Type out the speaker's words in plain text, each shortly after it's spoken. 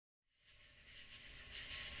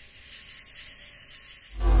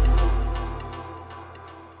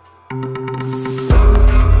So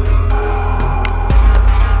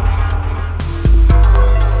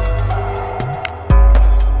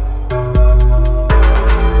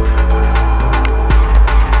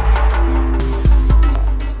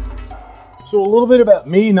a little bit about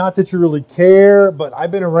me, not that you really care, but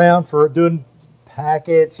I've been around for doing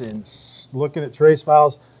packets and looking at trace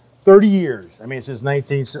files 30 years. I mean, since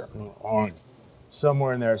 1970,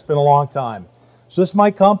 somewhere in there. It's been a long time. So this is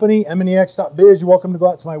my company, mnex.biz. You're welcome to go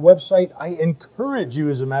out to my website. I encourage you,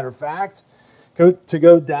 as a matter of fact, to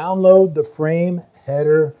go download the frame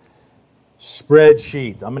header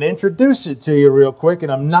spreadsheet. I'm going to introduce it to you real quick,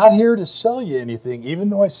 and I'm not here to sell you anything, even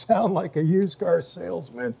though I sound like a used car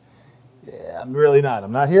salesman. Yeah, I'm really not.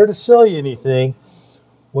 I'm not here to sell you anything.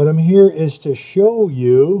 What I'm here is to show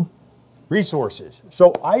you resources.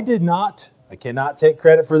 So I cannot take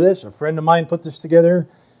credit for this. A friend of mine put this together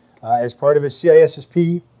as part of his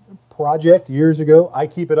CISSP project years ago. I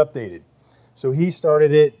keep it updated. So he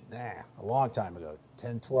started it a long time ago,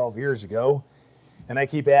 10, 12 years ago. And I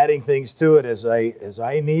keep adding things to it as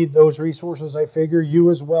I need those resources. I figure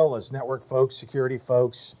you, as well as network folks, security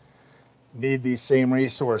folks, need these same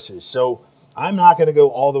resources. So I'm not going to go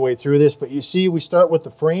all the way through this, but you see we start with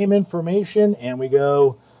the frame information and we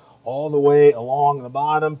go all the way along the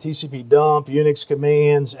bottom. TCP dump, Unix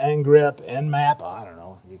commands, ngrep, nmap. I don't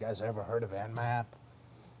know. You guys ever heard of nmap?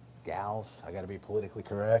 Gals, I got to be politically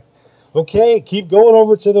correct. Okay, keep going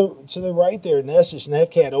over to the right there. Nessus,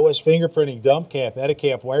 Netcat, OS fingerprinting, dumpcap,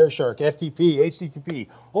 Etacap, Wireshark, FTP, HTTP.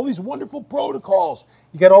 All these wonderful protocols.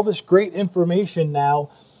 You got all this great information now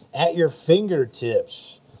at your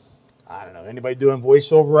fingertips. I don't know, anybody doing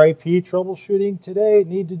voice over IP troubleshooting today?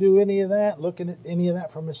 Need to do any of that? Looking at any of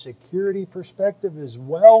that from a security perspective as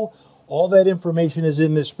well? All that information is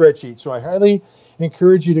in this spreadsheet. So I highly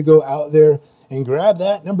encourage you to go out there and grab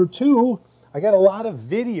that. Number two, I got a lot of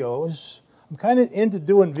videos. I'm kind of into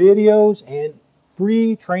doing videos and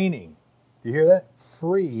free training. Do you hear that?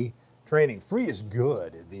 Free training. Free is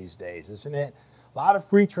good these days, isn't it? A lot of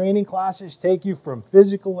free training classes take you from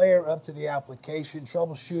physical layer up to the application,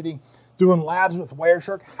 troubleshooting, doing labs with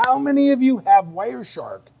Wireshark. How many of you have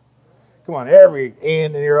Wireshark? Come on, every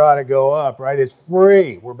hand in here ought to go up, right? It's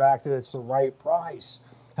free. We're back to it's the right price.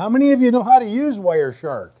 How many of you know how to use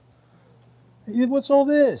Wireshark? What's all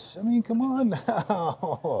this? I mean, come on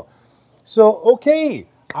now. So, okay,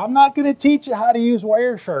 I'm not going to teach you how to use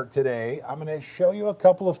Wireshark today. I'm going to show you a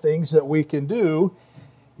couple of things that we can do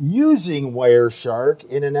using Wireshark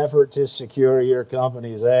in an effort to secure your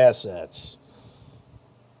company's assets.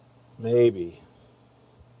 Maybe.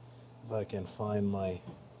 If I can find my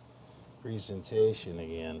presentation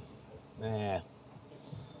again. Nah.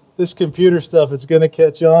 This computer stuff, it's going to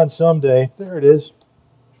catch on someday. There it is.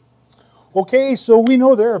 Okay, so we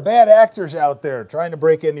know there are bad actors out there trying to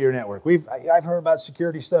break into your network. I've heard about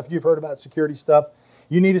security stuff. You've heard about security stuff.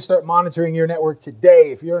 You need to start monitoring your network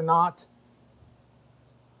today. If you're not,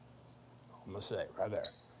 I'm going to say right there.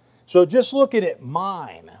 So just looking at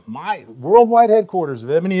my worldwide headquarters of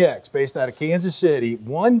MNEX, based out of Kansas City,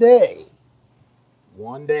 one day,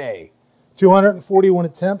 241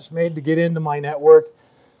 attempts made to get into my network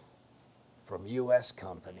from U.S.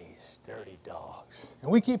 companies, dirty dogs.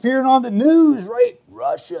 And we keep hearing on the news, right?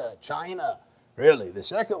 Russia, China. Really, the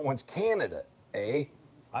second one's Canada, eh?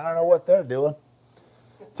 I don't know what they're doing.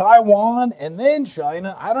 Taiwan and then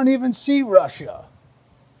China. I don't even see Russia.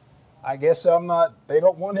 I guess they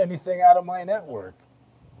don't want anything out of my network.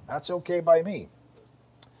 That's okay by me.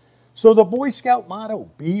 So the Boy Scout motto,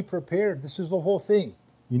 be prepared. This is the whole thing.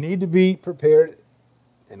 You need to be prepared.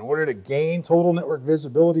 In order to gain total network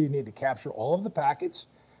visibility, you need to capture all of the packets,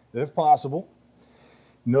 if possible.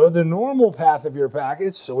 Know the normal path of your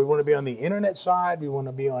packets. So we want to be on the internet side. We want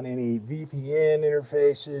to be on any VPN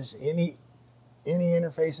interfaces, any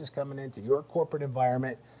interfaces coming into your corporate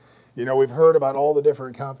environment. You know, we've heard about all the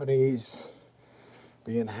different companies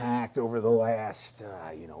being hacked over the last,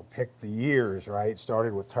 pick the years, right?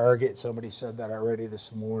 Started with Target. Somebody said that already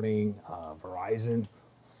this morning. Verizon,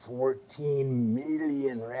 14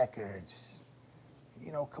 million records.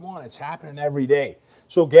 You know, come on, it's happening every day.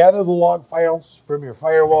 So gather the log files from your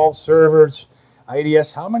firewall, servers,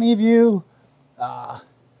 IDS. How many of you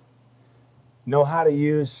know how to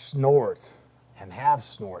use Snort and have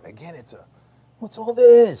Snort? Again, what's all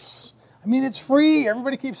this? I mean, it's free.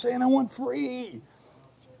 Everybody keeps saying, I want free.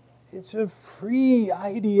 It's a free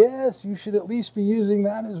IDS. You should at least be using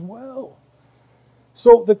that as well.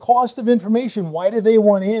 So the cost of information, why do they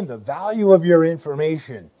want in? The value of your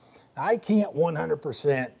information. I can't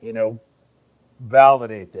 100%,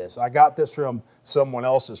 validate this. I got this from someone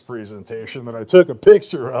else's presentation that I took a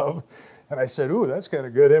picture of. And I said, ooh, that's kind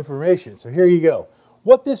of good information. So here you go.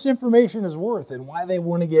 What this information is worth and why they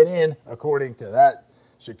want to get in, according to that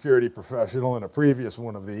security professional in a previous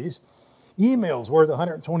one of these. Email's worth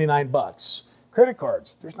 129 bucks. Credit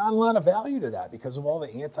cards, there's not a lot of value to that because of all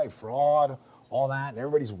the anti-fraud, all that, and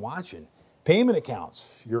everybody's watching. Payment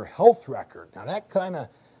accounts, your health record. Now that kind of,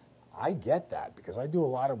 I get that because I do a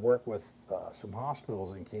lot of work with some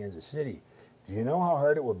hospitals in Kansas City. Do you know how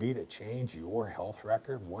hard it would be to change your health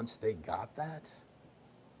record once they got that?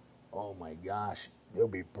 Oh my gosh, it'll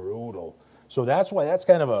be brutal. So that's why that's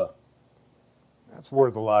kind of that's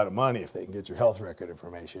worth a lot of money if they can get your health record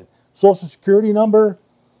information. Social security number,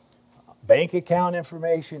 bank account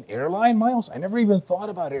information, airline miles. I never even thought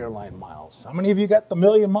about airline miles. How many of you got the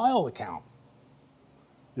million-mile account?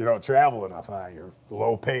 You don't travel enough, huh? Your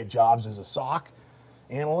low-paid jobs as a SOC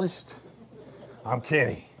analyst? I'm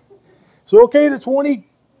kidding. So, okay, the 20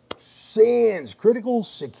 SANS, critical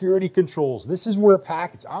security controls. This is where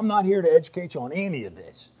packets, I'm not here to educate you on any of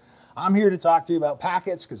this. I'm here to talk to you about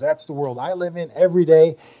packets because that's the world I live in every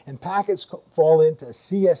day. And packets fall into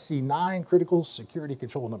CSC 9, critical security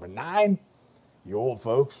control number 9. You old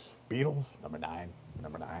folks, Beatles, number 9,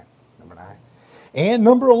 number 9, number 9. And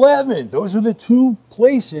number 11, those are the two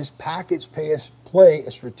places packets play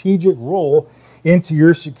a strategic role into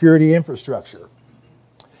your security infrastructure.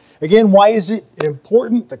 Again, why is it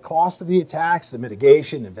important? The cost of the attacks, the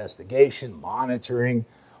mitigation, investigation, monitoring,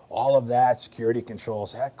 all of that, security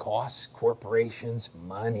controls, that costs corporations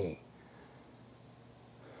money.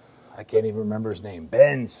 I can't even remember his name.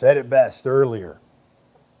 Ben said it best earlier.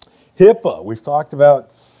 HIPAA, we've talked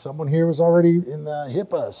about, someone here was already in the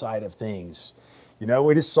HIPAA side of things. You know,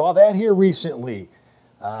 we just saw that here recently.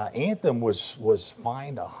 Anthem was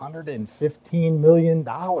fined $115 million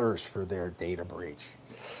for their data breach.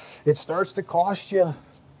 It starts to cost you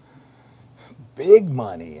big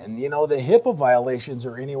money. And, you know, the HIPAA violations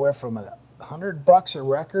are anywhere from $100 a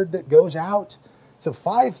record that goes out to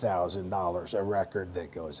 $5,000 a record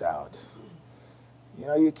that goes out. You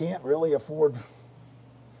know, you can't really afford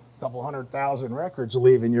a couple 100,000 records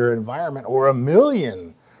leaving your environment or 1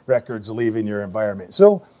 million records leaving your environment.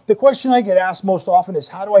 So the question I get asked most often is,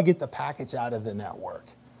 how do I get the packets out of the network?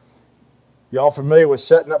 Y'all familiar with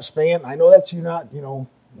setting up span? I know that's you not, you know,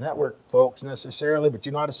 network folks necessarily, but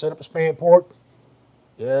you know how to set up a span port?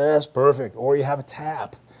 Yes, perfect. Or you have a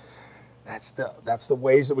tap. That's the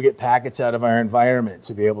ways that we get packets out of our environment,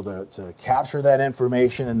 to be able to capture that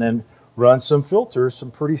information and then run some filters, some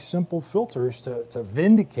pretty simple filters to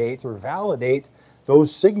vindicate or validate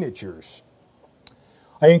those signatures.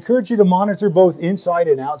 I encourage you to monitor both inside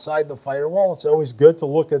and outside the firewall. It's always good to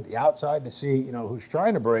look at the outside to see, you know, who's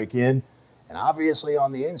trying to break in, and obviously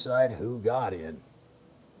on the inside, who got in.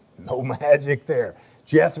 No magic there.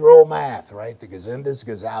 Jethro math, right? The Gazindas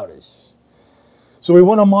Gazoutas. So we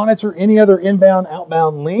want to monitor any other inbound,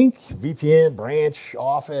 outbound link, VPN, branch,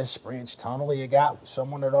 office, branch tunnel. You got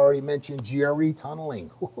someone that already mentioned GRE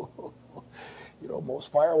tunneling. You know,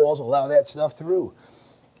 most firewalls allow that stuff through.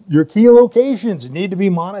 Your key locations need to be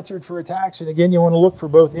monitored for attacks. And again, you want to look for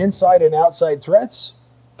both inside and outside threats.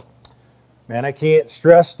 Man, I can't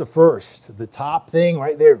stress the top thing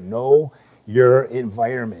right there. Know your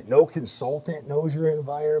environment. No consultant knows your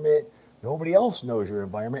environment. Nobody else knows your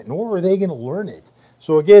environment, nor are they going to learn it.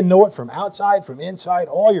 So again, know it from outside, from inside,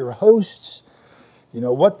 all your hosts. You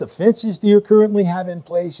know, what defenses do you currently have in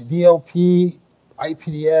place? DLP,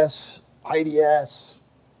 IPDS, IDS,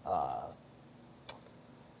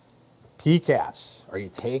 PCAPs. Are you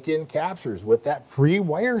taking captures with that free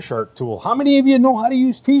Wireshark tool? How many of you know how to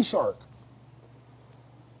use T-Shark?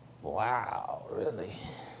 Wow, really?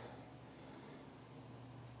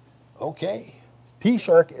 Okay.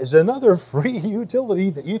 T-Shark is another free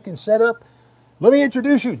utility that you can set up. Let me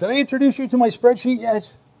introduce you. Did I introduce you to my spreadsheet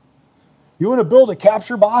yet? You want to build a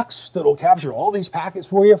capture box that'll capture all these packets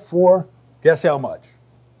for you for, guess how much?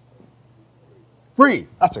 Free.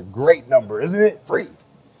 That's a great number, isn't it? Free.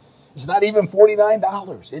 It's not even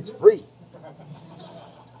 $49. It's free.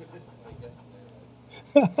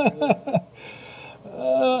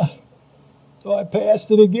 Oh, I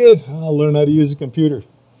passed it again. I'll learn how to use a computer.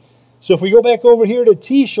 So if we go back over here to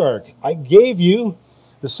T-Shark, I gave you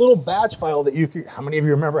this little batch file that you could, how many of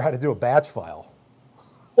you remember how to do a batch file?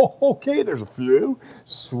 Oh, okay, there's a few.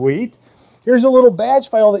 Sweet. Here's a little batch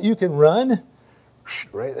file that you can run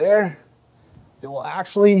right there. It will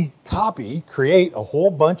actually create a whole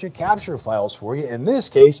bunch of capture files for you. In this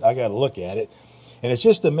case, I got to look at it. And it's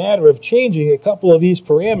just a matter of changing a couple of these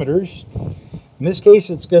parameters. In this case,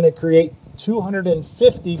 it's going to create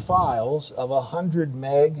 250 files of 100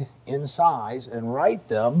 meg in size and write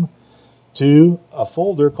them to a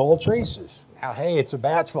folder called traces. Now, hey, it's a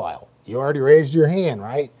batch file. You already raised your hand,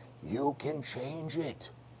 right? You can change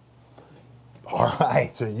it. All right,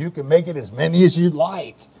 so you can make it as many as you'd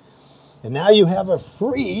like. And now you have a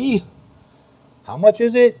free, how much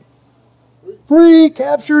is it? Free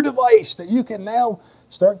capture device that you can now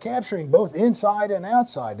start capturing both inside and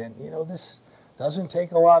outside. And you know, this doesn't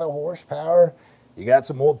take a lot of horsepower. You got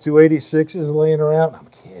some old 286s laying around. I'm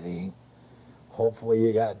kidding. Hopefully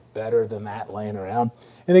you got better than that laying around.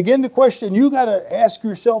 And again, the question you got to ask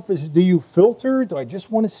yourself is, do you filter? Do I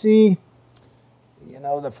just want to see, you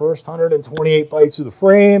know, the first 128 bytes of the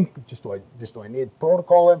frame? Do I need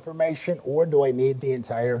protocol information, or do I need the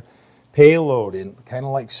entire payload? And kind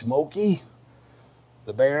of like Smokey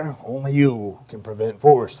the bear, only you can prevent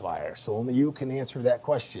forest fire. So only you can answer that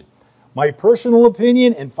question. My personal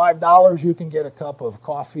opinion, and $5 you can get a cup of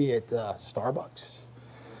coffee at Starbucks.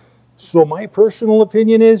 So my personal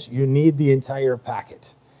opinion is you need the entire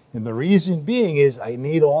packet. And the reason being is I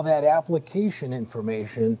need all that application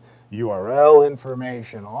information, URL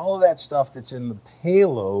information, all of that stuff that's in the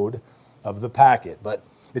payload of the packet. But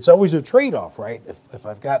it's always a trade-off, right? If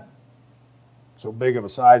I've got so big of a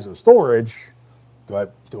size of storage,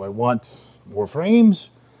 do I want more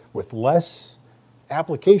frames with less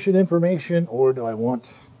application information, or do I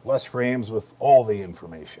want less frames with all the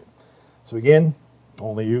information? So again,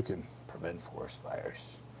 only you can prevent forest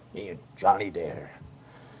fires. Me and Johnny Dare.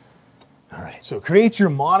 All right, so create your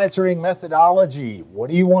monitoring methodology. What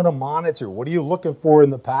do you want to monitor? What are you looking for in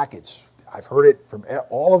the packets? I've heard it from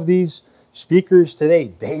all of these speakers today,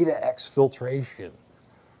 data exfiltration.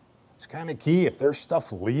 It's kind of key. If there's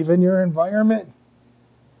stuff leaving your environment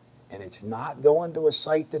and it's not going to a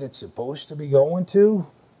site that it's supposed to be going to,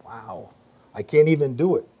 wow, I can't even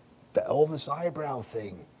do it. The Elvis eyebrow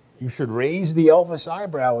thing. You should raise the Elvis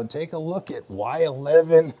eyebrow and take a look at why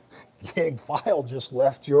 11 gig file just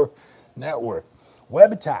left your network.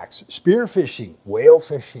 Web attacks, spear phishing, whale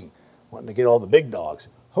phishing, wanting to get all the big dogs,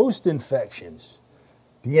 host infections,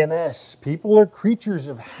 DNS. People are creatures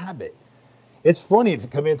of habit. It's funny to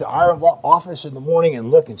come into our office in the morning and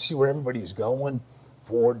look and see where everybody's going.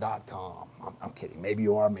 Forward.com. I'm kidding. Maybe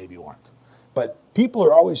you are, maybe you aren't. But people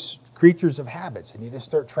are always creatures of habits, and you just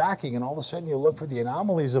start tracking, and all of a sudden you look for the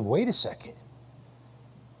anomalies of, wait a second.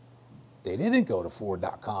 They didn't go to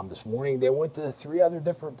Forward.com this morning. They went to 3 other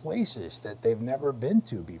different places that they've never been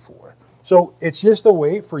to before. So it's just a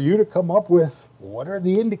way for you to come up with what are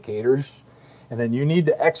the indicators, and then you need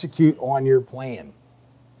to execute on your plan.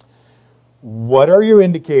 What are your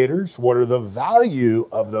indicators? What are the value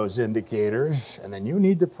of those indicators? And then you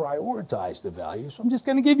need to prioritize the value. So I'm just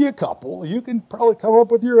going to give you a couple. You can probably come up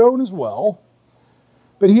with your own as well.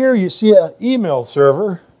 But here you see an email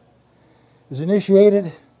server has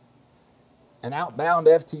initiated an outbound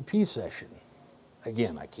FTP session.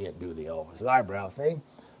 Again, I can't do the Elvis eyebrow thing,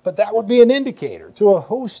 but that would be an indicator to a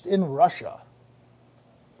host in Russia.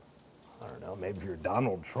 I don't know, maybe if you're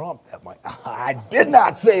Donald Trump, that might, I did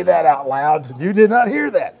not say that out loud. You did not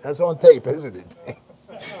hear that. That's on tape, isn't it?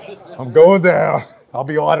 I'm going down. I'll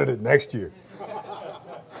be audited next year.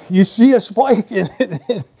 You see a spike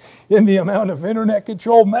in the amount of internet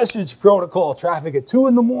control message protocol traffic at 2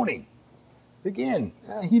 in the morning. Again,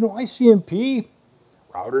 you know, ICMP,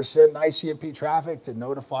 routers send ICMP traffic to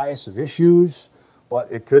notify us of issues,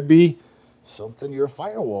 but it could be something your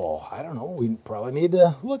firewall. I don't know. We probably need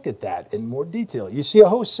to look at that in more detail. You see a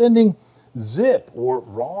host sending zip or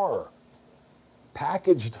RAR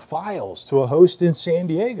packaged files to a host in San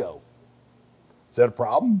Diego. Is that a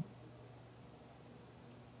problem?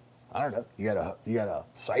 I don't know. You got a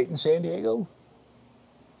site in San Diego?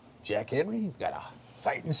 Jack Henry, you've got a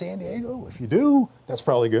site in San Diego? If you do, that's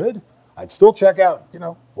probably good. I'd still check out, you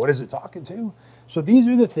know, what is it talking to? So these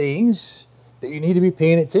are the things that you need to be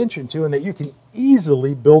paying attention to and that you can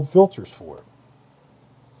easily build filters for.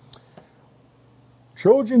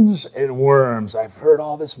 Trojans and worms. I've heard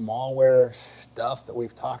all this malware stuff that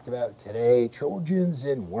we've talked about today. Trojans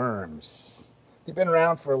and worms. They've been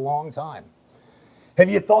around for a long time. Have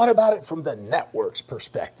you thought about it from the network's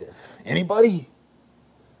perspective? Anybody?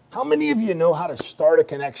 How many of you know how to start a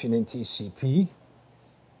connection in TCP?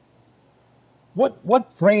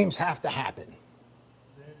 What frames have to happen?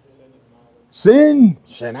 SYN,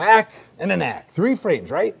 SYNAC, and ANAC. 3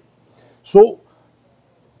 frames, right? So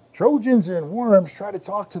Trojans and worms try to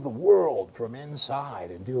talk to the world from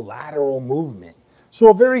inside and do lateral movement. So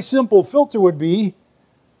a very simple filter would be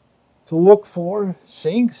to look for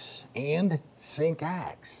syncs and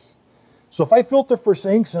syncacs. So if I filter for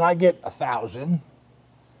syncs and I get 1,000,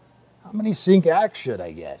 how many syncacs should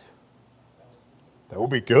I get? That would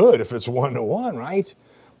be good if it's 1-to-1, right?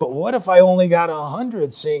 But what if I only got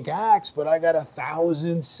 100 sync ACKs, but I got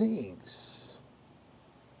 1,000 syncs?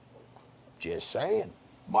 Just saying.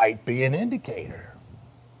 Might be an indicator.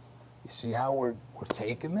 You see how we're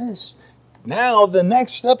taking this? Now, the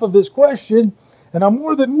next step of this question, and I'm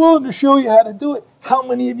more than willing to show you how to do it. How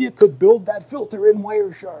many of you could build that filter in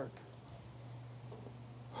Wireshark?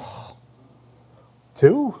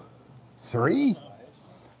 2, 3,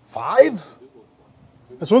 5?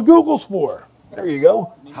 That's what Google's for. There you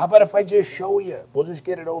go. How about if I just show you? We'll just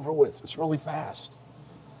get it over with. It's really fast.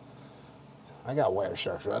 I got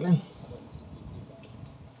Wireshark running.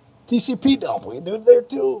 TCP dump, we can do it there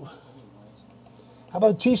too. How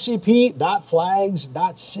about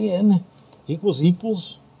TCP.flags.syn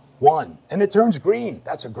equals 1. And it turns green.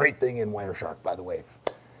 That's a great thing in Wireshark, by the way.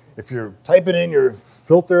 If you're typing in your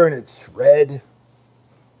filter and it's red,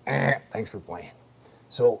 thanks for playing.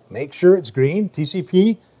 So make sure it's green.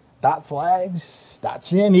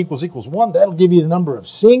 TCP.flags.syn equals 1. That'll give you the number of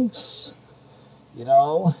syncs, you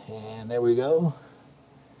know, and there we go.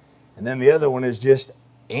 And then the other one is just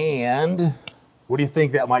and. What do you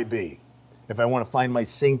think that might be? If I want to find my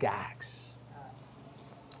sync ACKs.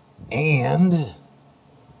 And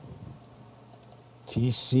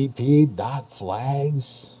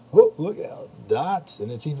TCP.flags. Oh, look out. Dots,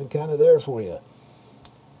 and it's even kind of there for you.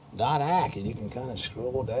 .ACK, and you can kind of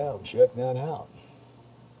scroll down, check that out.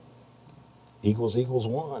 Equals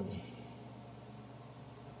 1.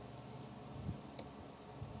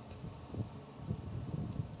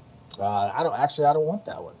 I don't want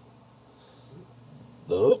that one.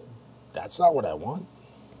 Nope, that's not what I want.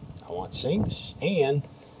 I want syncs and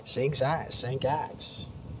sync ACKs.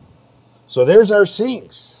 So there's our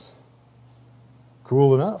syncs.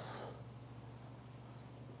 Cool enough.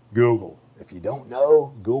 Google. If you don't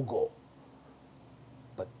know, Google.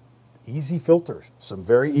 But easy filters, some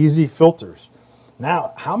very easy filters.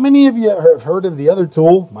 Now, how many of you have heard of the other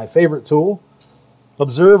tool, my favorite tool?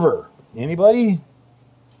 Observer. Anybody?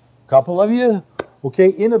 Couple of you? Okay,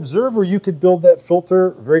 in Observer, you could build that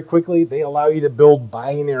filter very quickly. They allow you to build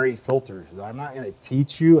binary filters. I'm not going to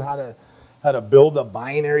teach you how to build a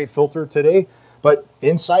binary filter today, but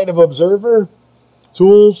inside of Observer,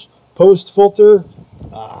 Tools, Post Filter,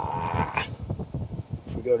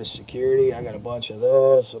 if we go to Security, I got a bunch of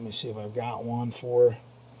those. Let me see if I've got one for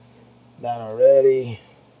that already.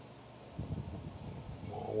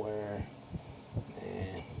 Where?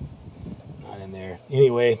 Not in there.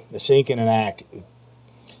 Anyway, the sync and an ACK.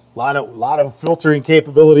 Lot of filtering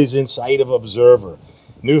capabilities inside of Observer.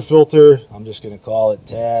 New filter, I'm just going to call it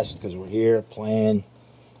Test because we're here playing.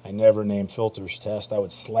 I never name filters Test. I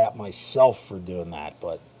would slap myself for doing that,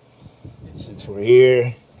 but since we're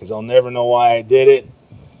here, because I'll never know why I did it.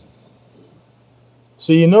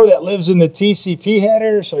 So you know that lives in the TCP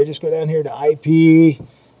header, so I just go down here to IP-TCP.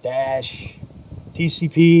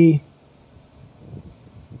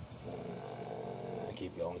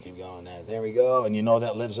 Keep going. There we go. And you know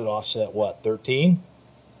that lives at offset what, 13?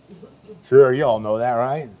 Sure, you all know that,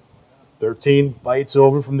 right? 13 bytes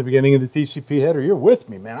over from the beginning of the TCP header. You're with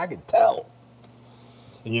me, man. I can tell.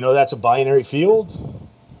 And you know that's a binary field.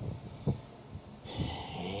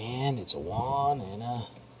 And it's a 1 and a...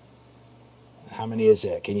 How many is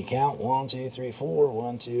that? Can you count? 1, 2, 3, 4.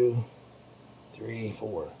 1, 2, 3,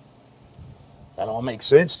 4. That all makes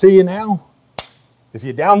sense to you now? If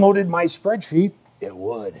you downloaded my spreadsheet, it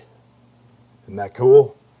would. Isn't that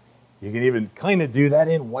cool? You can even kind of do that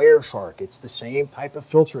in Wireshark. It's the same type of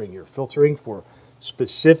filtering. You're filtering for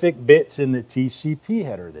specific bits in the TCP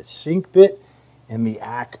header, the sync bit and the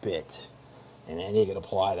ACK bit. And then you can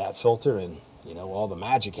apply that filter and, you know, all the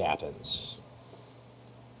magic happens.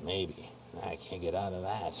 Maybe. I can't get out of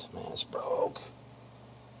that. Man, it's broke.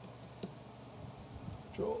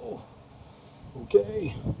 Control.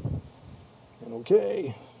 Okay. And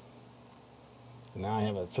okay. And now I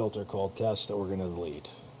have a filter called Test that we're going to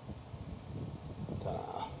delete.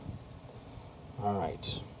 Ta-da. All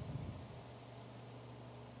right.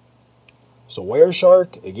 So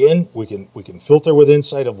Wireshark, again, we can filter with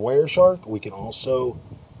inside of Wireshark. We can also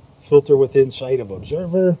filter with inside of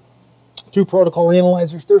Observer. 2 protocol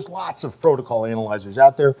analyzers. There's lots of protocol analyzers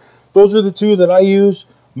out there. Those are the 2 that I use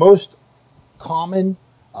most common.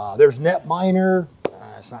 There's Netminer.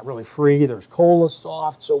 It's not really free. There's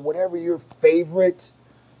Colasoft. So whatever your favorite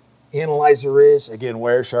analyzer is, again,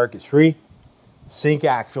 Wireshark is free. Sync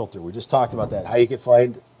ACK filter. We just talked about that. How you can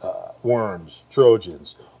find worms,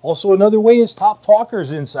 Trojans. Also, another way is top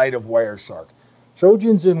talkers inside of Wireshark.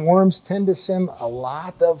 Trojans and worms tend to send a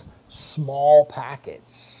lot of small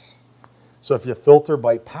packets. So if you filter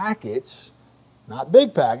by packets, not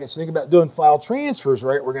big packets, think about doing file transfers,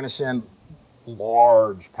 right? We're going to send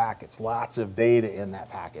large packets, lots of data in that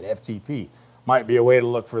packet. FTP might be a way to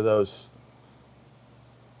look for those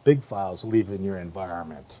big files leaving your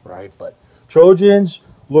environment, right? But Trojans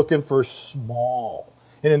looking for small.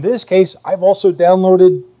 And in this case, I've also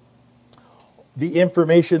downloaded the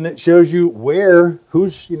information that shows you where,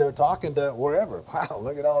 who's, you know, talking to wherever. Wow,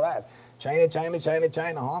 look at all that. China, China, China,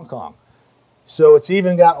 China, Hong Kong. So it's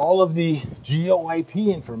even got all of the geo-IP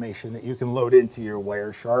information that you can load into your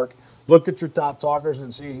Wireshark. Look at your top talkers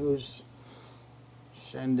and see who's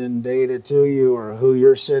sending data to you or who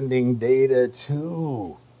you're sending data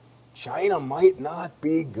to. China might not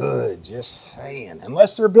be good, just saying.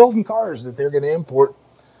 Unless they're building cars that they're going to import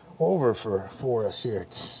over for us here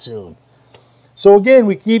soon. So again,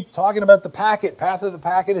 we keep talking about the packet. Path of the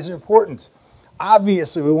packet is important.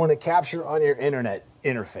 Obviously, we want to capture on your internet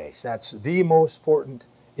interface. That's the most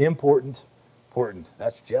important.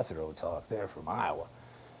 That's Jethro talk there from Iowa.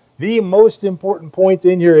 The most important point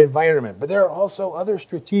in your environment. But there are also other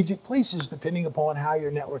strategic places depending upon how your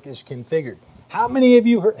network is configured. How many of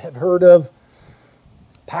you have heard of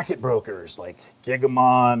packet brokers like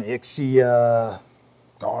Gigamon, Ixia,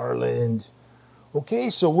 Garland? Okay,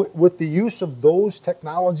 so with the use of those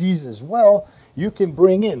technologies as well, you can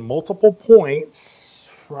bring in multiple points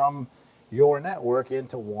from your network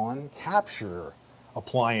into one capture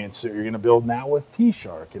appliance that you're going to build now with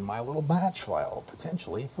T-Shark in my little batch file,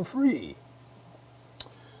 potentially for free.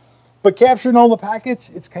 But capturing all the packets,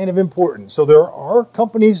 it's kind of important. So there are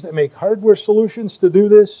companies that make hardware solutions to do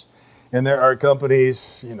this, and there are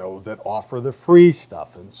companies, you know, that offer the free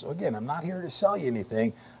stuff. And so again, I'm not here to sell you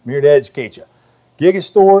anything. I'm here to educate you.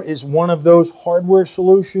 Gigastore is one of those hardware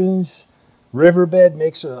solutions. Riverbed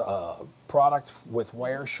makes a product with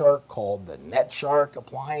Wireshark called the NetShark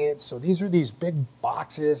appliance. So these are these big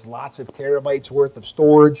boxes, lots of terabytes worth of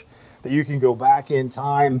storage that you can go back in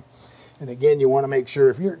time. And again, you want to make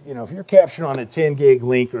sure if you're capturing on a 10 gig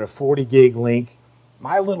link or a 40 gig link,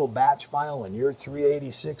 my little batch file in your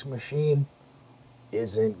 386 machine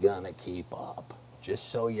isn't gonna keep up. Just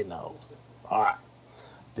so you know. All right.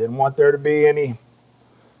 Didn't want there to be any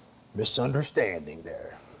misunderstanding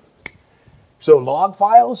there. So log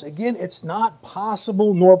files, again, it's not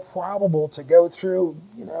possible nor probable to go through,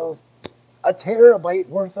 you know, a terabyte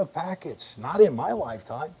worth of packets. Not in my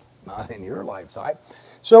lifetime, not in your lifetime.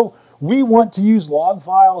 So we want to use log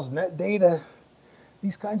files, net data,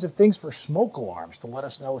 these kinds of things for smoke alarms to let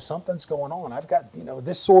us know something's going on. I've got, you know,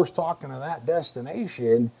 this source talking to that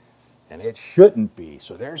destination, and it shouldn't be.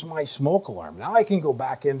 So there's my smoke alarm. Now I can go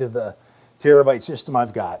back into the terabyte system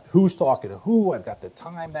I've got. Who's talking to who? I've got the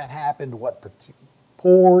time that happened, what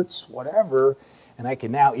ports, whatever. And I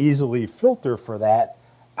can now easily filter for that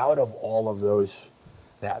out of all of those,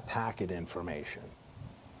 that packet information.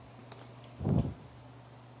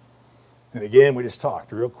 And again, we just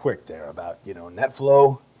talked real quick there about, you know,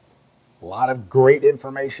 NetFlow. A lot of great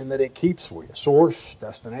information that it keeps for you. Source,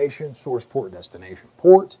 destination, source port, destination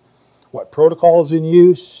port. What protocol is in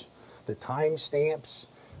use, the timestamps.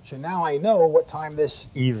 So now I know what time this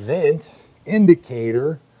event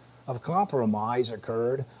indicator of compromise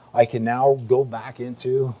occurred. I can now go back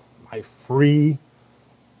into my free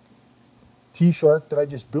T-Shark that I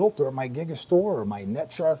just built, or my Gigastore, or my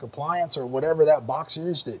NetShark appliance, or whatever that box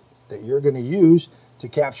is that you're going to use to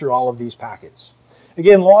capture all of these packets.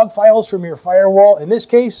 Again, log files from your firewall. In this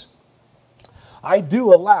case, I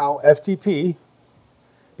do allow FTP,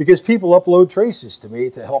 because people upload traces to me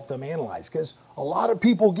to help them analyze. Because a lot of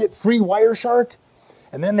people get free Wireshark,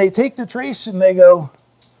 and then they take the trace and they go,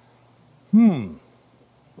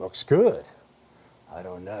 looks good. I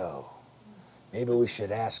don't know. Maybe we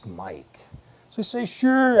should ask Mike. So I say,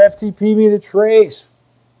 sure, FTP me the trace.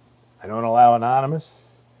 I don't allow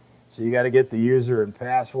anonymous. So you got to get the user and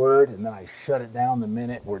password, and then I shut it down the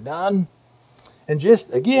minute we're done. And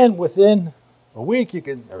just, again, within a week,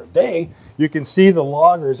 or a day, you can see the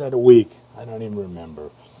loggers at a week. I don't even remember.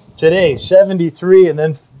 Today, 73, and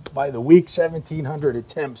then by the week, 1,700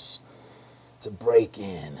 attempts to break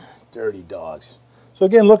in. Dirty dogs. So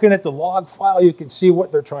again, looking at the log file, you can see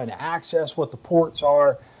what they're trying to access, what the ports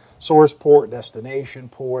are, source port, destination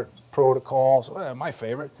port, protocols. Well, my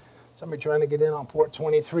favorite, somebody trying to get in on port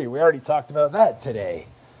 23. We already talked about that today.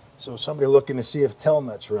 So somebody looking to see if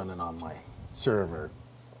Telnet's running on my server.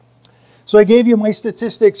 So I gave you my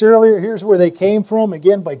statistics earlier. Here's where they came from,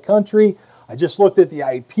 again, by country. I just looked at the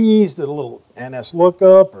IPs, did a little NS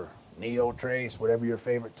lookup or NeoTrace, whatever your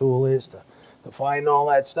favorite tool is, to find all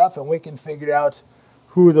that stuff, and we can figure out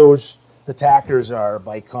who those attackers are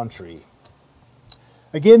by country.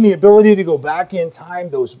 Again, the ability to go back in time,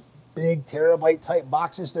 those big terabyte type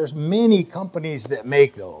boxes, there's many companies that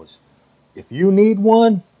make those. If you need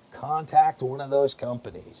one, contact one of those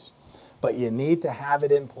companies. But you need to have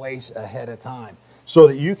it in place ahead of time so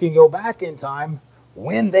that you can go back in time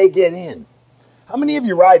when they get in. How many of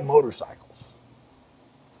you ride motorcycles?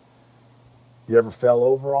 You ever fell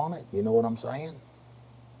over on it? You know what I'm saying?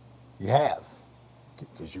 You have,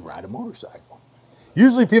 because you ride a motorcycle.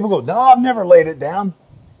 Usually people go, no, I've never laid it down.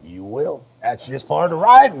 You will. That's just part of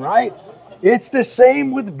riding, right? It's the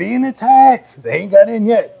same with being attacked. They ain't got in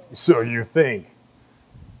yet. So you think.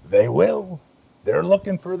 They will. They're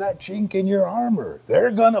looking for that chink in your armor. They're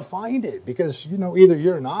going to find it because, you know, either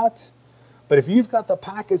you're not, but if you've got the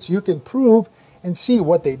packets, you can prove and see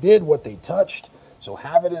what they did, what they touched. So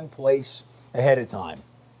have it in place ahead of time.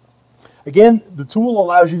 Again, the tool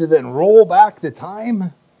allows you to then roll back the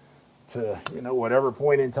time to, you know, whatever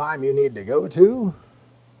point in time you need to go to.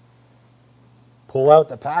 Pull out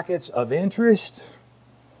the packets of interest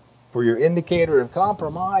for your indicator of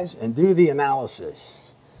compromise and do the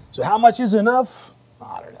analysis. So how much is enough?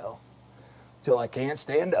 I don't know. Till I can't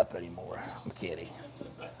stand up anymore. I'm kidding.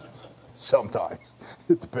 Sometimes.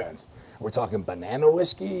 It depends. We're talking banana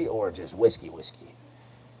whiskey or just whiskey?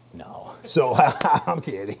 No. So I'm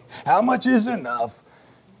kidding. How much is enough?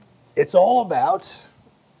 It's all about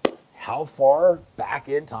how far back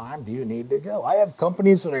in time do you need to go. I have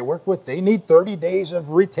companies that I work with, they need 30 days of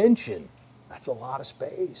retention. That's a lot of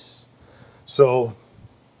space. So,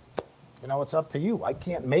 you know, it's up to you. I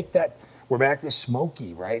can't make that. We're back to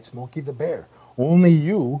Smokey, right? Smokey the Bear. Only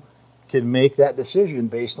you can make that decision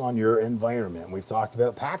based on your environment. We've talked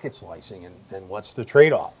about packet slicing and what's the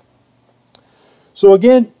trade-off. So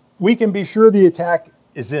again, we can be sure the attack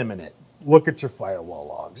is imminent. Look at your firewall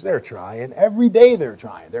logs. They're trying. Every day they're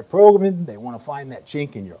trying. They're programming. They want to find that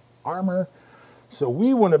chink in your armor. So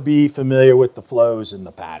we want to be familiar with the flows and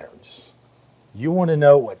the patterns. You want to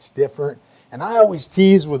know what's different. And I always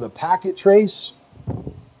tease with a packet trace.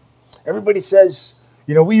 Everybody says,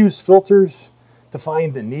 you know, we use filters to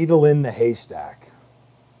find the needle in the haystack.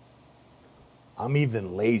 I'm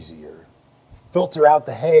even lazier. Filter out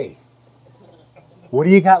the hay. What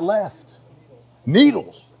do you got left?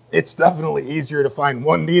 Needles. It's definitely easier to find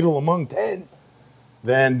one needle among 10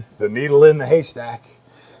 than the needle in the haystack.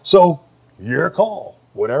 So your call.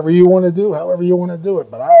 Whatever you want to do, however you want to do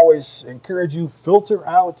it. But I always encourage you, filter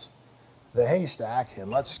out the haystack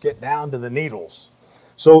and let's get down to the needles.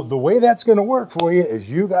 So the way that's going to work for you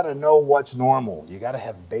is you got to know what's normal. You got to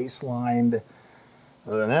have baselined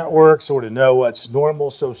the network, sort of know what's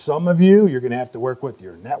normal. So some of you, you're going to have to work with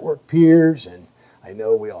your network peers, and I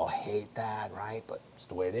know we all hate that, right? But it's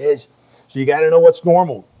the way it is. So you got to know what's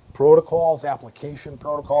normal. Protocols, application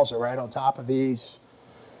protocols are right on top of these.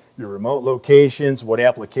 Your remote locations, what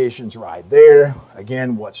applications ride there.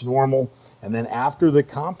 Again, what's normal. And then after the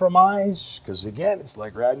compromise, because again, it's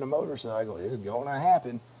like riding a motorcycle, it's going to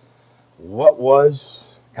happen. What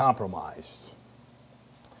was compromised?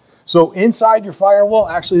 So inside your firewall,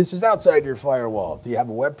 actually this is outside your firewall. Do you have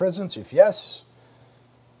a web presence? If yes,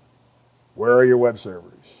 where are your web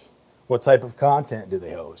servers? What type of content do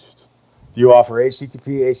they host? Do you offer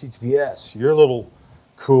HTTP, HTTPS? Your little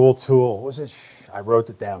cool tool, what was it? I wrote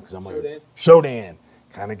it down because I'm like, Shodan.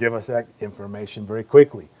 Kind of give us that information very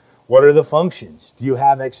quickly. What are the functions? Do you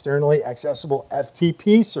have externally accessible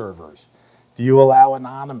FTP servers? Do you allow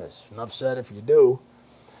anonymous? Enough said if you do.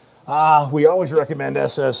 We always recommend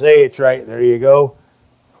SSH, right? There you go.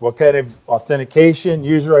 What kind of authentication?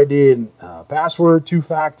 User ID and password,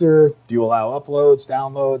 two-factor. Do you allow uploads,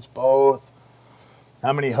 downloads, both?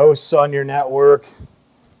 How many hosts on your network?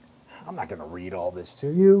 I'm not going to read all this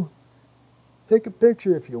to you. Take a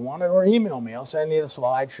picture if you want it or email me. I'll send you the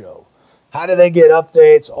slideshow. How do they get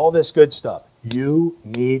updates? All this good stuff. You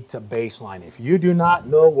need to baseline. If you do not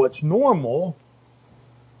know what's normal,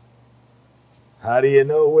 how do you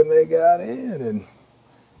know when they got in? And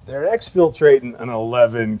they're exfiltrating an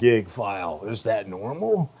 11 gig file. Is that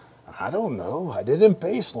normal? I don't know. I didn't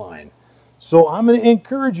baseline. So I'm going to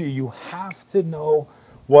encourage you. You have to know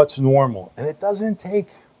what's normal. And it doesn't take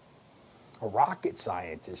a rocket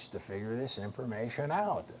scientist to figure this information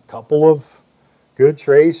out. A couple of good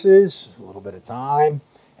traces, a little bit of time,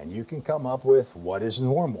 and you can come up with what is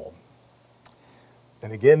normal.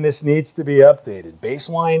 And again, this needs to be updated.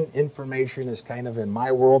 Baseline information is kind of, in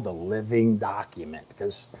my world, a living document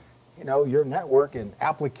because, you know, your network and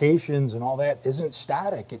applications and all that isn't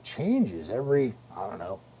static. It changes every, I don't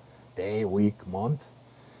know, day, week, month.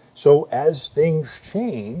 So as things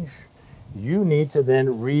change, you need to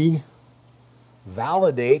then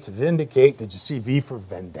validate, vindicate. Did you see V for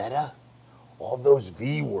vendetta? All those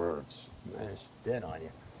V words. It's dead on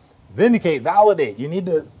you. Vindicate, validate. You need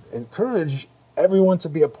to encourage everyone to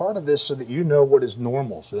be a part of this so that you know what is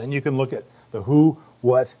normal. So then you can look at the who,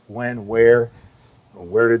 what, when, where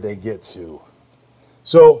did they get to.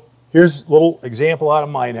 So here's a little example out of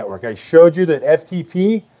my network. I showed you that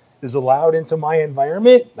FTP is allowed into my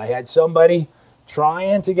environment. I had somebody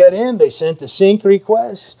trying to get in. They sent a sync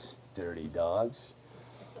request. Dirty dogs.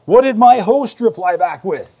 What did my host reply back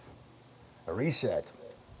with? A reset.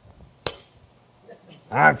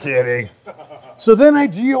 I'm kidding. So then I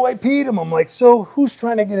GeoIP'd him. I'm like, so who's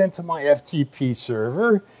trying to get into my FTP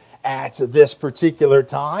server at this particular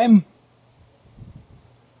time?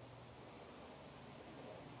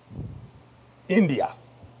 India.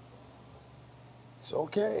 It's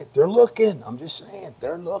okay. They're looking. I'm just saying,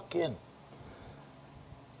 they're looking.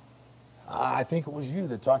 I think it was you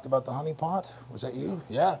that talked about the honeypot. Was that you?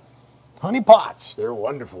 Yeah. Honeypots. They're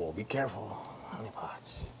wonderful. Be careful.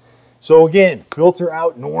 Honeypots. So again, filter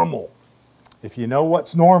out normal. If you know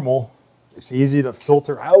what's normal, it's easy to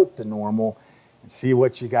filter out the normal and see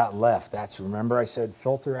what you got left. Remember I said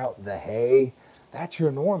filter out the hay? That's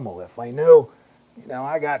your normal. If I know,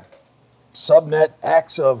 I got subnet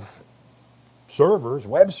X of servers,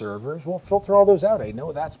 web servers, we'll filter all those out. I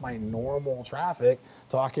know that's my normal traffic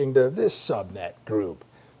talking to this subnet group.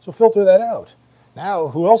 So filter that out. Now,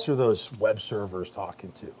 who else are those web servers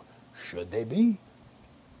talking to? Should they be?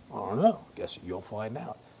 I don't know. Guess you'll find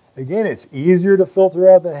out. Again, it's easier to filter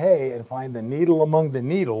out the hay and find the needle among the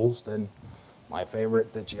needles than my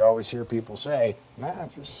favorite that you always hear people say,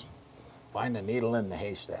 just find a needle in the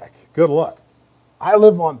haystack. Good luck. I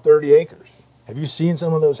live on 30 acres. Have you seen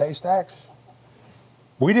some of those haystacks?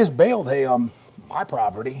 We just baled hay on my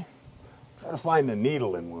property. Try to find a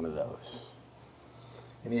needle in one of those.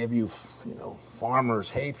 Any of you,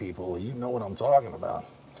 farmers, hay people, you know what I'm talking about.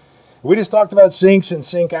 We just talked about syncs and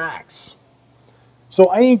sync acts. So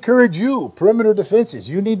I encourage you, perimeter defenses,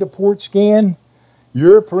 you need to port scan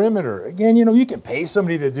your perimeter. Again, you can pay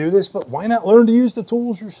somebody to do this, but why not learn to use the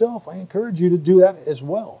tools yourself? I encourage you to do that as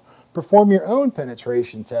well. Perform your own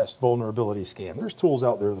penetration test, vulnerability scan. There's tools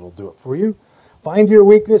out there that'll do it for you. Find your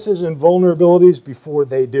weaknesses and vulnerabilities before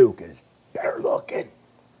they do, because they're looking,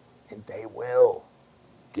 and they will.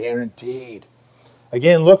 Guaranteed.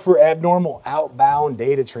 Again, look for abnormal outbound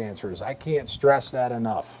data transfers. I can't stress that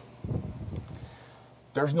enough.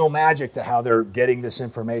 There's no magic to how they're getting this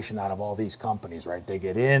information out of all these companies, right? They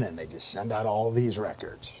get in and they just send out all of these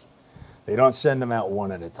records. They don't send them out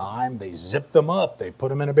one at a time. They zip them up. They put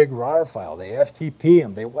them in a big RAR file. They FTP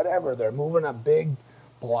them. They whatever. They're moving a big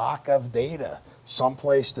block of data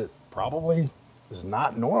someplace that probably is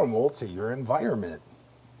not normal to your environment.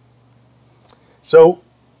 So,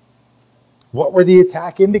 what were the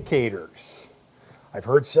attack indicators? I've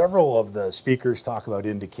heard several of the speakers talk about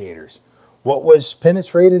indicators. What was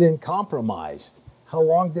penetrated and compromised? How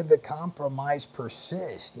long did the compromise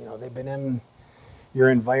persist? They've been in your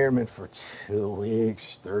environment for 2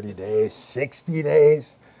 weeks, 30 days, 60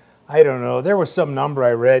 days. I don't know. There was some number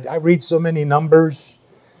I read. I read so many numbers,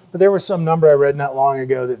 but there was some number I read not long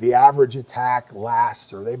ago that the average attack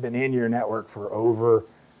lasts, or they've been in your network for over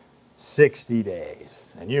 60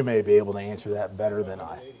 days. And you may be able to answer that better than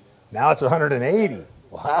I. Now it's 180.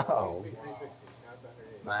 Wow.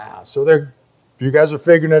 Wow. So you guys are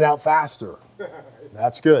figuring it out faster.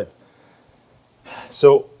 That's good.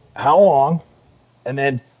 So how long, and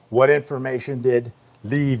then what information did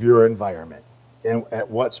leave your environment, and at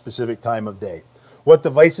what specific time of day? What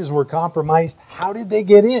devices were compromised? How did they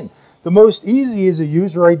get in? The most easy is a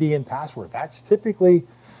user ID and password. That's typically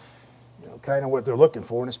kind of what they're looking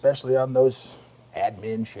for, and especially on those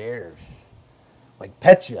admin shares. Like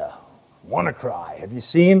Petya, WannaCry. Have you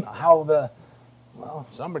seen how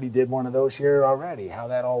somebody did one of those here already, how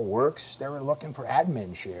that all works? They were looking for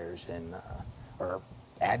admin shares or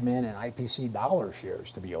admin and IPC dollar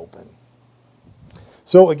shares to be open.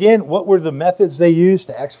 So again, what were the methods they used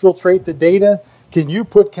to exfiltrate the data? Can you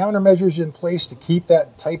put countermeasures in place to keep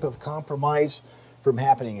that type of compromise from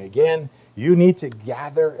happening again? You need to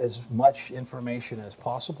gather as much information as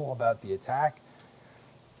possible about the attack.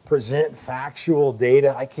 Present factual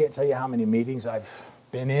data. I can't tell you how many meetings I've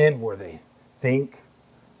been in where they think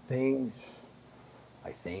things.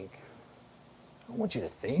 I don't want you to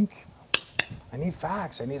think. I need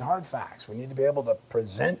facts. I need hard facts. We need to be able to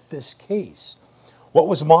present this case. What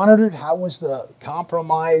was monitored? How was the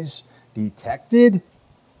compromise detected?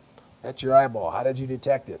 That's your eyeball. How did you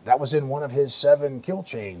detect it? That was in one of his 7 kill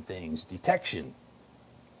chain things, detection.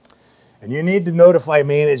 And you need to notify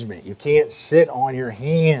management. You can't sit on your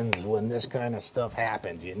hands when this kind of stuff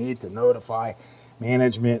happens. You need to notify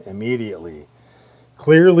management immediately.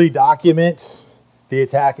 Clearly document the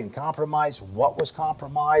attack and compromise, what was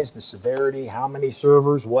compromised, the severity, how many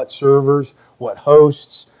servers, what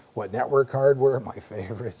hosts, what network hardware, my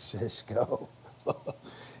favorite, Cisco.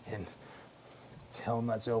 And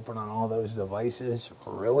telnet's open on all those devices.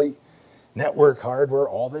 Really? Network hardware,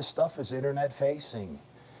 all this stuff is internet facing.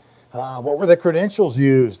 What were the credentials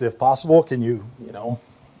used? If possible, can you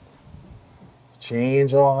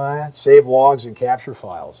change all that? Save logs and capture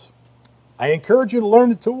files. I encourage you to learn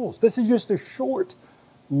the tools. This is just a short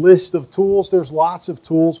list of tools. There's lots of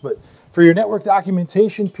tools, but for your network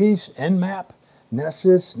documentation piece, Nmap,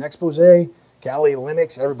 Nessus, mnex.biz, Kali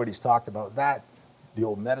Linux, everybody's talked about that. The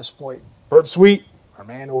old Metasploit. Burp Suite, our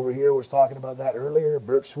man over here was talking about that earlier.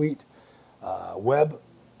 Burp Suite, web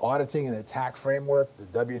auditing and attack framework, the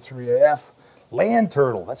W3AF. LAN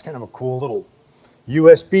Turtle, that's kind of a cool little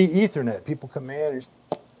USB Ethernet. People come in and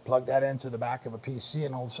plug that into the back of a PC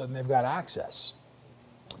and all of a sudden they've got access.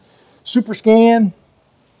 SuperScan,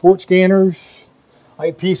 port scanners,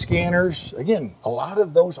 IP scanners. Again, a lot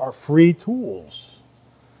of those are free tools.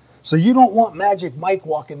 So you don't want Magic Mike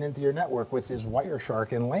walking into your network with his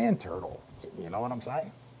Wireshark and LAN Turtle. You know what I'm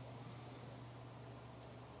saying?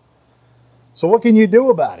 So what can you do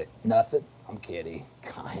about it? Nothing. I'm kidding.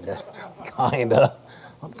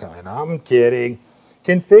 I'm kidding.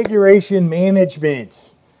 Configuration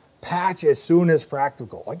management. Patch as soon as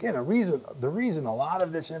practical. Again, the reason a lot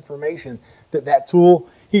of this information that tool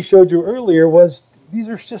he showed you earlier was these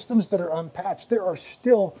are systems that are unpatched. There are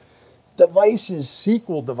still devices,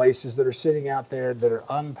 SQL devices that are sitting out there that are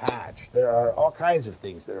unpatched. There are all kinds of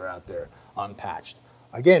things that are out there unpatched.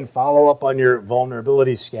 Again, follow up on your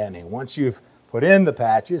vulnerability scanning. Once you've put in the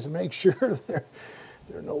patches, make sure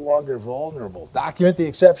they're no longer vulnerable. Document the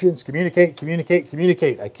exceptions, communicate.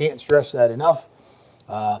 I can't stress that enough.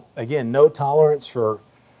 Again, no tolerance for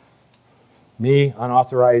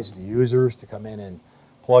unauthorized users to come in and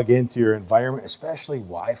plug into your environment, especially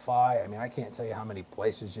Wi-Fi. I mean, I can't tell you how many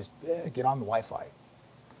places just get on the Wi-Fi.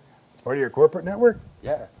 It's part of your corporate network?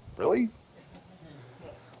 Yeah. Really?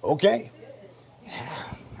 Okay.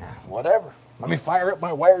 Whatever. Let me fire up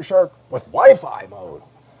my Wireshark with Wi-Fi mode.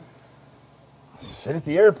 Sit at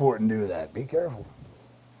the airport and do that. Be careful.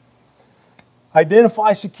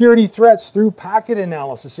 Identify security threats through packet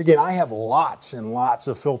analysis. Again, I have lots and lots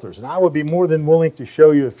of filters, and I would be more than willing to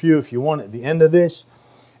show you a few if you want at the end of this.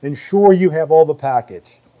 Ensure you have all the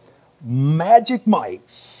packets. Magic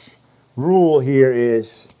Mike's rule here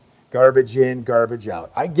is garbage in, garbage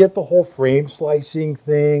out. I get the whole frame slicing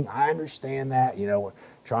thing. I understand that. We're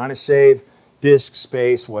trying to save disk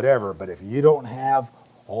space, whatever. But if you don't have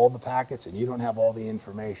all the packets and you don't have all the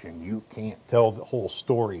information, you can't tell the whole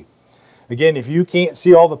story. Again, if you can't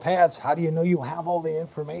see all the paths, how do you know you have all the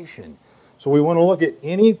information? So we want to look at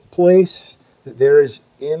any place that there is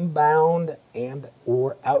inbound and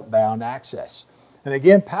or outbound access. And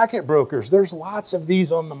again, packet brokers, there's lots of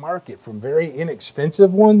these on the market, from very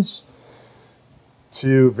inexpensive ones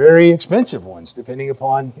to very expensive ones, depending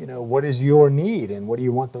upon what is your need and what do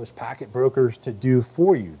you want those packet brokers to do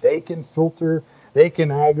for you. They can filter, they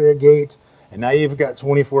can aggregate, and now you've got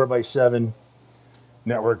 24/7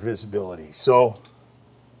 network visibility. So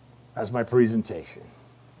that's my presentation.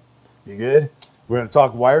 You good? We're going to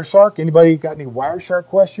talk Wireshark. Anybody got any Wireshark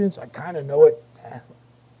questions? I kind of know it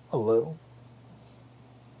a little.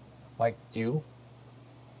 Like you?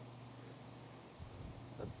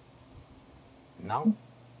 No?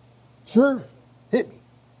 Sure. Hit me.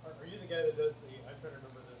 Are you the guy that does I'm trying to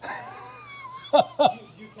remember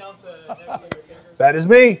this. you count the nebs on your fingers? That is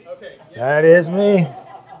me. Okay. Yeah. That is me.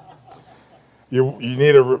 You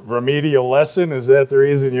need a remedial lesson? Is that the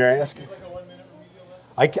reason you're asking? Like a 1-minute remedial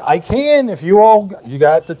lesson? I can if you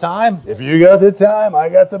got the time. If you got the time, I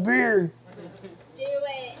got the beer.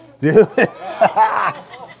 Do it.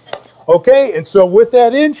 Okay, and so with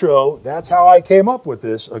that intro, that's how I came up with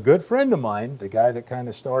this. A good friend of mine, the guy that kind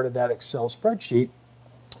of started that Excel spreadsheet,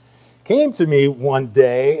 came to me one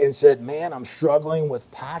day and said, man, I'm struggling with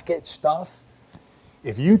packet stuff.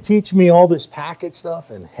 If you teach me all this packet stuff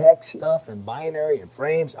and hex stuff and binary and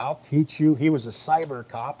frames, I'll teach you. He was a cyber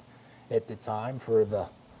cop at the time for the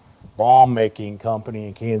bomb making company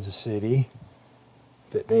in Kansas City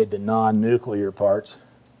that made the non-nuclear parts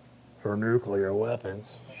for nuclear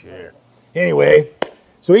weapons. Sure. Anyway,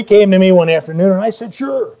 so he came to me one afternoon and I said,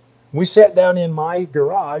 sure. We sat down in my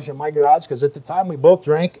garage, because at the time we both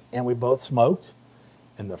drank and we both smoked.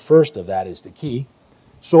 And the first of that is the key.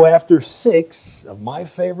 So after 6 of my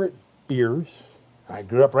favorite beers, I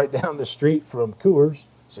grew up right down the street from Coors,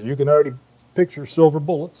 so you can already picture silver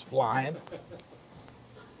bullets flying.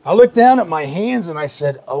 I looked down at my hands and I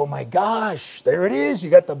said, oh my gosh, there it is. You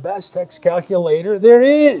got the best hex calculator. There it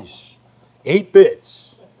is. 8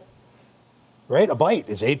 bits. Right? A byte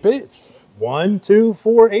is 8 bits. 1, 2,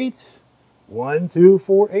 4, 8. 1, 2,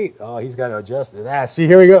 4, 8. Oh, he's got to adjust it. Ah, see,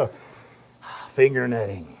 here we go. Finger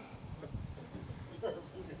netting.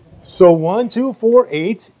 So 1, 2, 4,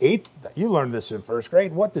 8. 8. You learned this in first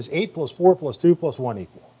grade. What does 8 plus 4 plus 2 plus 1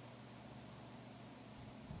 equal?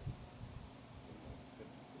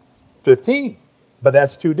 15. But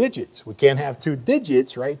that's 2 digits. We can't have 2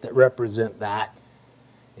 digits, right, that represent that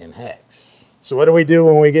in hex. So what do we do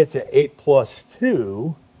when we get to 8 plus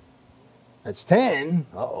 2? That's 10.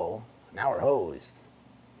 Uh-oh. Now we're hosed.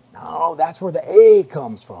 No, that's where the A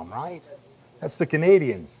comes from, right? That's the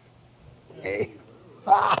Canadians. A.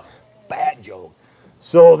 Ah, bad joke.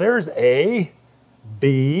 So there's A,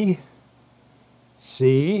 B,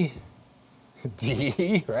 C,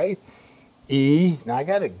 D, right? E. Now I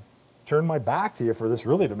got to turn my back to you for this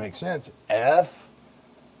really to make sense. F,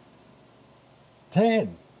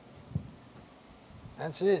 10.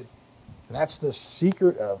 That's it. And that's the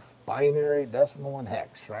secret of binary, decimal, and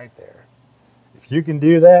hex right there. If you can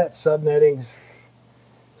do that, subnetting,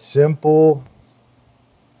 simple,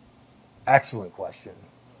 excellent question.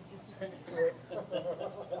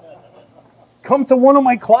 Come to one of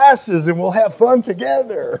my classes and we'll have fun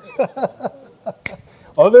together.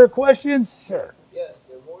 Other questions? Sure. Yes,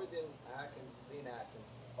 they're more than ACK and CNAC and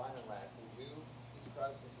final ACK. Would you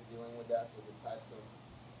describe, since you're dealing with that, with the types of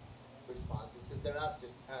responses? Because they're not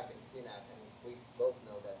just ACK and CNAC, and we both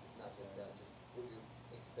know that it's not just that. Just would you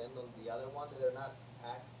expand on the other one that are not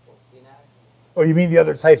ACK or CNAC? Oh, you mean the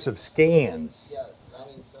other types of scans? Yes, I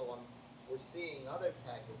mean, so we're seeing other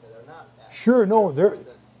attackers that are not ACK. Sure, no, they're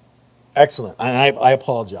excellent. And I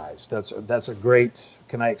apologize. That's a great.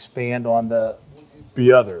 Can I expand on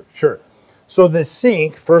the other? Sure. So the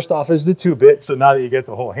sync, first off, is the 2-bit. So now that you get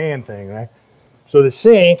the whole hand thing, right? So the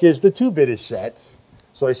sync is the 2-bit is set.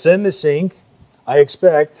 So I send the sync. I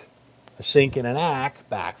expect a sync and an ACK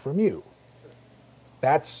back from you.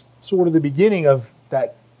 That's sort of the beginning of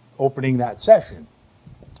that opening that session.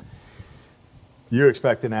 You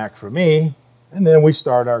expect an ACK from me, and then we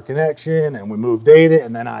start our connection and we move data,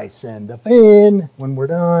 and then I send a fin when we're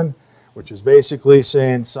done, which is basically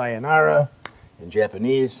saying sayonara in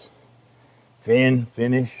Japanese. Fin,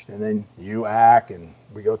 finished, and then you ACK, and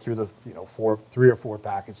we go through the 3 or 4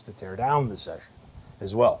 packets to tear down the session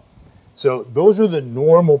as well. So those are the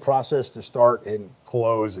normal process to start and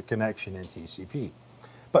close a connection in TCP.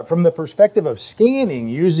 But from the perspective of scanning,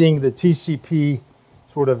 using the TCP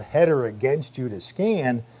sort of header against you to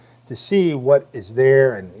scan to see what is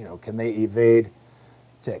there, and can they evade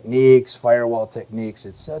techniques, firewall techniques,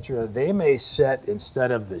 etc. They may set,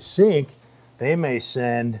 instead of the sync, they may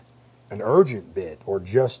send an urgent bit or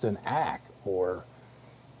just an ACK or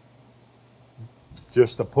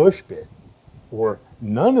just a push bit or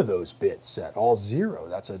none of those bits set, all 0.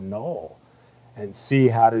 That's a null. And see,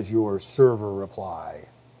 how does your server reply?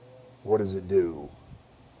 What does it do?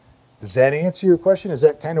 Does that answer your question? Is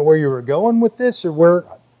that kind of where you were going with this, or where?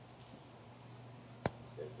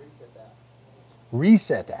 Reset ACKs.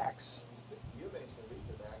 Reset ACKs. You mentioned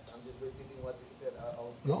reset ACKs. I'm just repeating what you said. I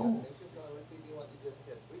was No. so I'm repeating what you just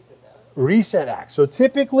said. Reset ACKs. Reset ACK. So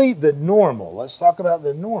typically the normal, let's talk about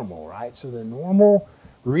the normal, right? So the normal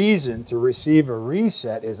reason to receive a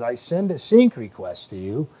reset is I send a sync request to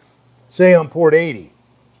you, say on port 80.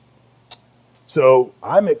 So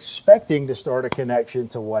I'm expecting to start a connection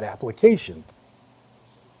to what application?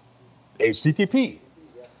 HTTP.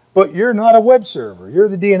 But you're not a web server, you're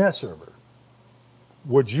the DNS server.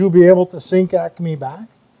 Would you be able to sync ACK me back?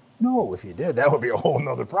 No, if you did, that would be a whole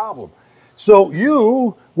nother problem. So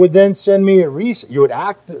you would then send me a reset. You would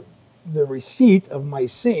ACK the receipt of my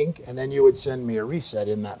sync, and then you would send me a reset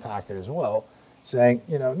in that packet as well, saying,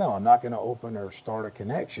 no, I'm not going to open or start a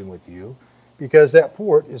connection with you because that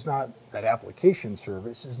port is not, that application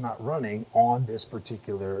service is not running on this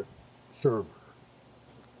particular server.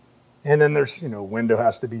 And then there's, window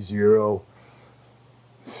has to be 0,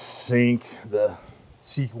 sync, the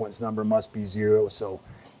sequence number must be 0. So,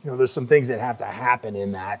 there's some things that have to happen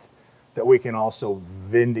in that we can also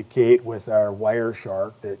vindicate with our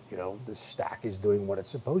Wireshark that, the stack is doing what it's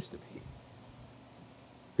supposed to be.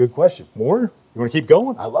 Good question. More? You want to keep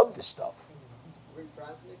going? I love this stuff.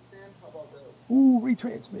 Retransmits then? How about those? Ooh,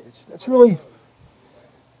 retransmits. That's really,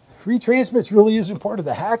 retransmits really isn't part of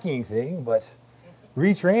the hacking thing, but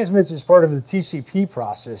retransmits is part of the TCP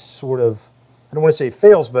process, sort of. I don't want to say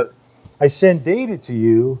fails, but I send data to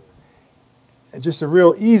you, And just a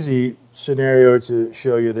real easy scenario to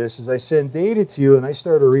show you this is I send data to you and I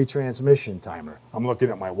start a retransmission timer. I'm looking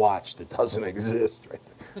at my watch that doesn't exist right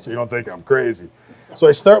there, so you don't think I'm crazy. So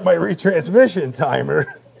I start my retransmission timer.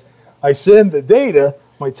 I send the data,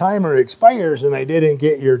 my timer expires, and I didn't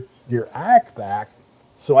get your ACK back,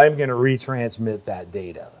 so I'm going to retransmit that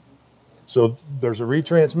data. So there's a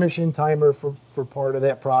retransmission timer for part of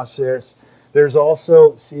that process. There's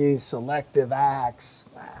also, see, selective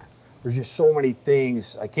ACKs. There's just so many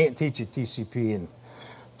things. I can't teach you TCP in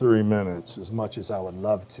 3 minutes as much as I would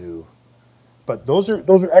love to. But those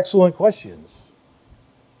are excellent questions.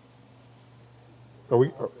 Are we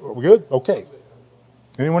good? Okay.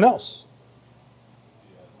 Anyone else?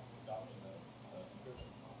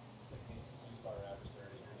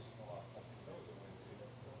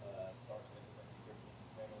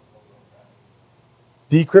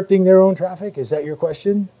 Decrypting their own traffic? Is that your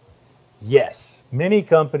question? Yes. Many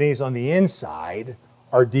companies on the inside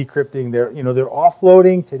are decrypting their, they're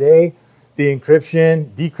offloading today the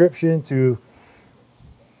decryption to,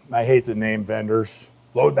 I hate to name vendors,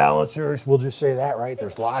 load balancers. We'll just say that, right?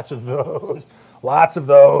 There's lots of those. Lots of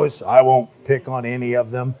those. I won't pick on any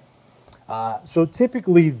of them. So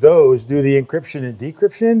typically those do the encryption and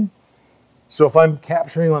decryption. So if I'm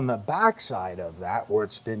capturing on the back side of that where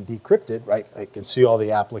it's been decrypted, right, I can see all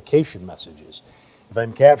the application messages. If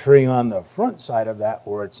I'm capturing on the front side of that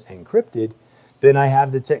where it's encrypted, then I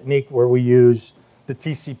have the technique where we use the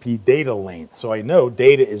TCP data length. So I know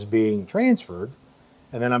data is being transferred,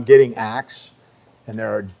 and then I'm getting ACKs, and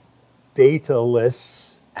there are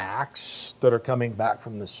dataless ACKs that are coming back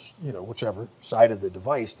from this, whichever side of the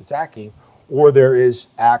device that's ACKing, or there is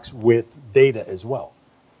ACKs with data as well.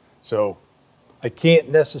 So I can't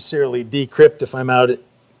necessarily decrypt if I'm out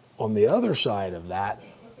on the other side of that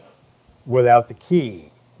without the key.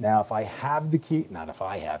 Now, if I have the key,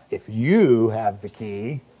 if you have the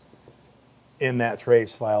key in that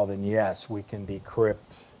trace file, then yes, we can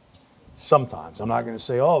decrypt sometimes. I'm not going to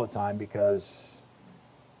say all the time because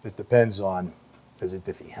it depends on, there's a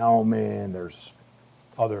Diffie-Hellman, there's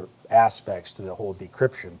other aspects to the whole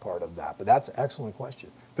decryption part of that. But that's an excellent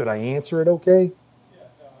question. Did I answer it okay?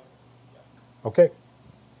 Okay.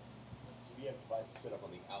 So we have devices set up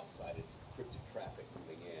on the outside. It's encrypted traffic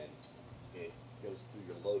coming in. It goes through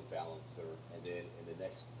your load balancer, and then in the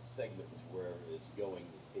next segment where it's going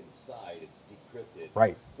inside, it's decrypted.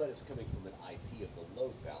 Right. But it's coming from an IP of the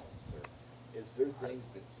load balancer. Is there things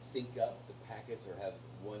that sync up the packets or have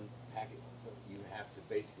one packet? You have to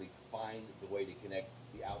basically find the way to connect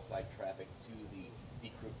the outside traffic to the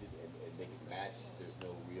decrypted and make it match. There's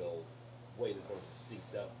no real way that those are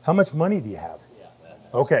synced up. How much money do you have? Yeah.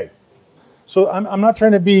 Okay. So I'm not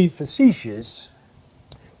trying to be facetious.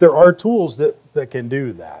 There are tools that can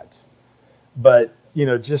do that. But,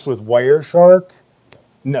 just with Wireshark,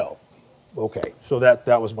 no. Okay. So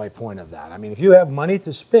that was my point of that. I mean, if you have money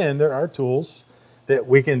to spend, there are tools that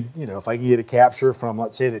we can, if I can get a capture from,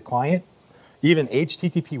 let's say, the client, even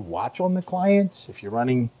HTTP watch on the client. If you're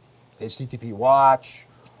running HTTP watch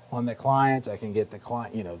on the client, I can get the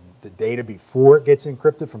client, the data before it gets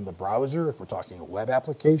encrypted from the browser, if we're talking a web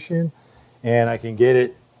application, and I can get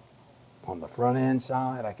it on the front end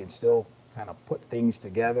side. I can still kind of put things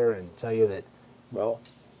together and tell you that, well,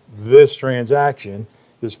 this transaction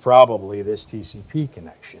is probably this TCP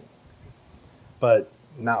connection, but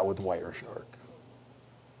not with Wireshark.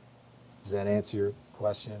 Does that answer your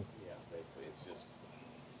question? Yeah, basically it's just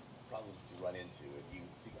problems that you run into. If you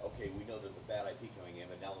see, okay, we know there's a bad IP coming in,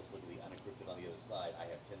 but now let's look at the unencrypted on the other side. I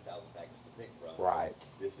have 10,000 packets to pick from. Right.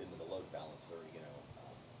 This into the load balancer,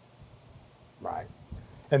 Right.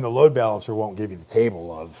 And the load balancer won't give you the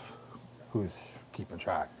table of who's keeping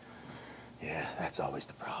track. Yeah, that's always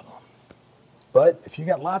the problem. But if you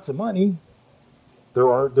got lots of money, there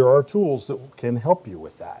are tools that can help you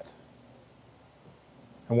with that.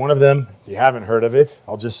 And one of them, if you haven't heard of it,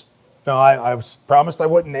 I was promised I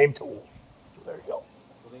wouldn't name tools. So there you go.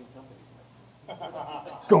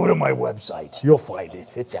 Go to my website. You'll find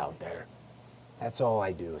it. It's out there. That's all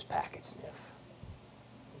I do is packet sniff.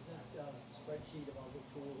 Is that spreadsheet of all the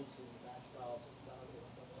tools and batch files and stuff?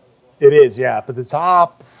 It is, yeah. But the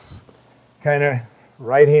top kind of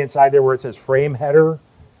right-hand side there where it says frame header,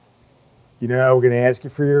 we're going to ask you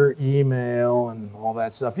for your email and all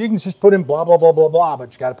that stuff. You can just put in blah, blah, blah, blah, blah,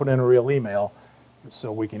 but you got to put in a real email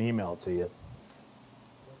so we can email it to you.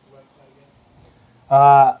 What's the website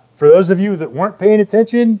again? For those of you that weren't paying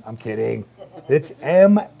attention, I'm kidding. It's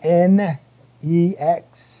mnex.biz,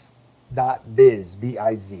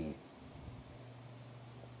 B-I-Z.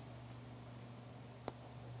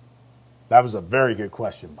 That was a very good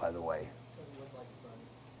question, by the way. Doesn't look like it's on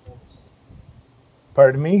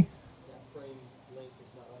Pardon me? That frame link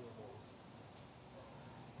is not on your walls.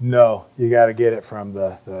 No, you got to get it from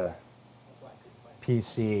the That's why I couldn't find it.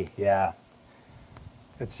 PC. Yeah.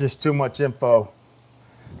 It's just too much info.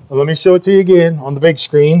 Well, let me show it to you again on the big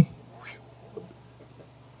screen.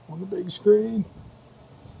 On the big screen.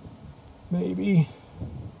 Maybe.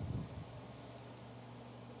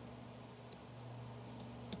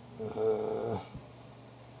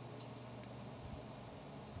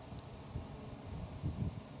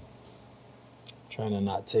 Trying to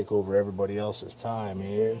not take over everybody else's time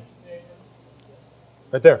here.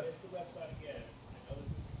 Right there.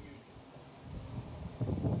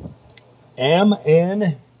 mnex.biz.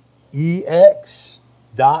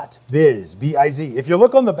 B-I-Z. If you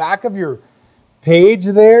look on the back of your page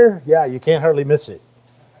there, yeah, you can't hardly miss it.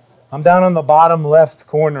 I'm down on the bottom left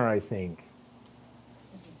corner, I think.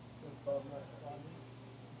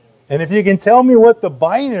 And if you can tell me what the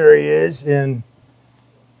binary is, and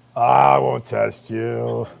I won't test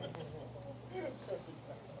you.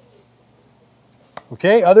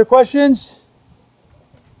 Okay, other questions?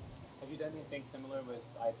 Have you done anything similar with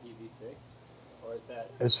IPv6, or is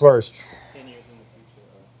that As far as 10 years in the future?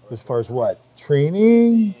 Or as far as what?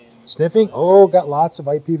 Training? Sniffing? Oh, got lots of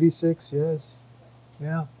IPv6, yes.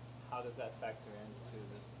 Yeah. how does that factor into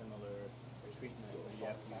the similar treatment where you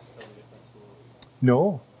have to use totally different tools?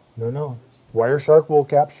 No. Wireshark will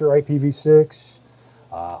capture IPv6.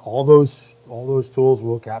 All those tools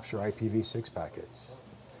will capture IPv6 packets.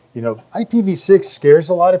 You know, IPv6 scares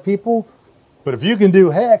a lot of people, but if you can do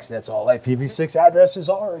hex, that's all IPv6 addresses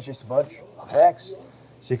are. It's just a bunch of hex,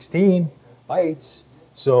 16 bytes.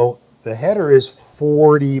 So the header is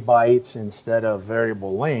 40 bytes instead of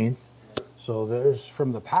variable length. So there's,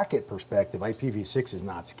 from the packet perspective, IPv6 is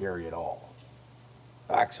not scary at all.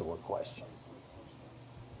 Excellent question.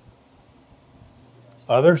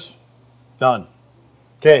 Others? Done.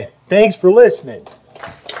 Okay, thanks for listening.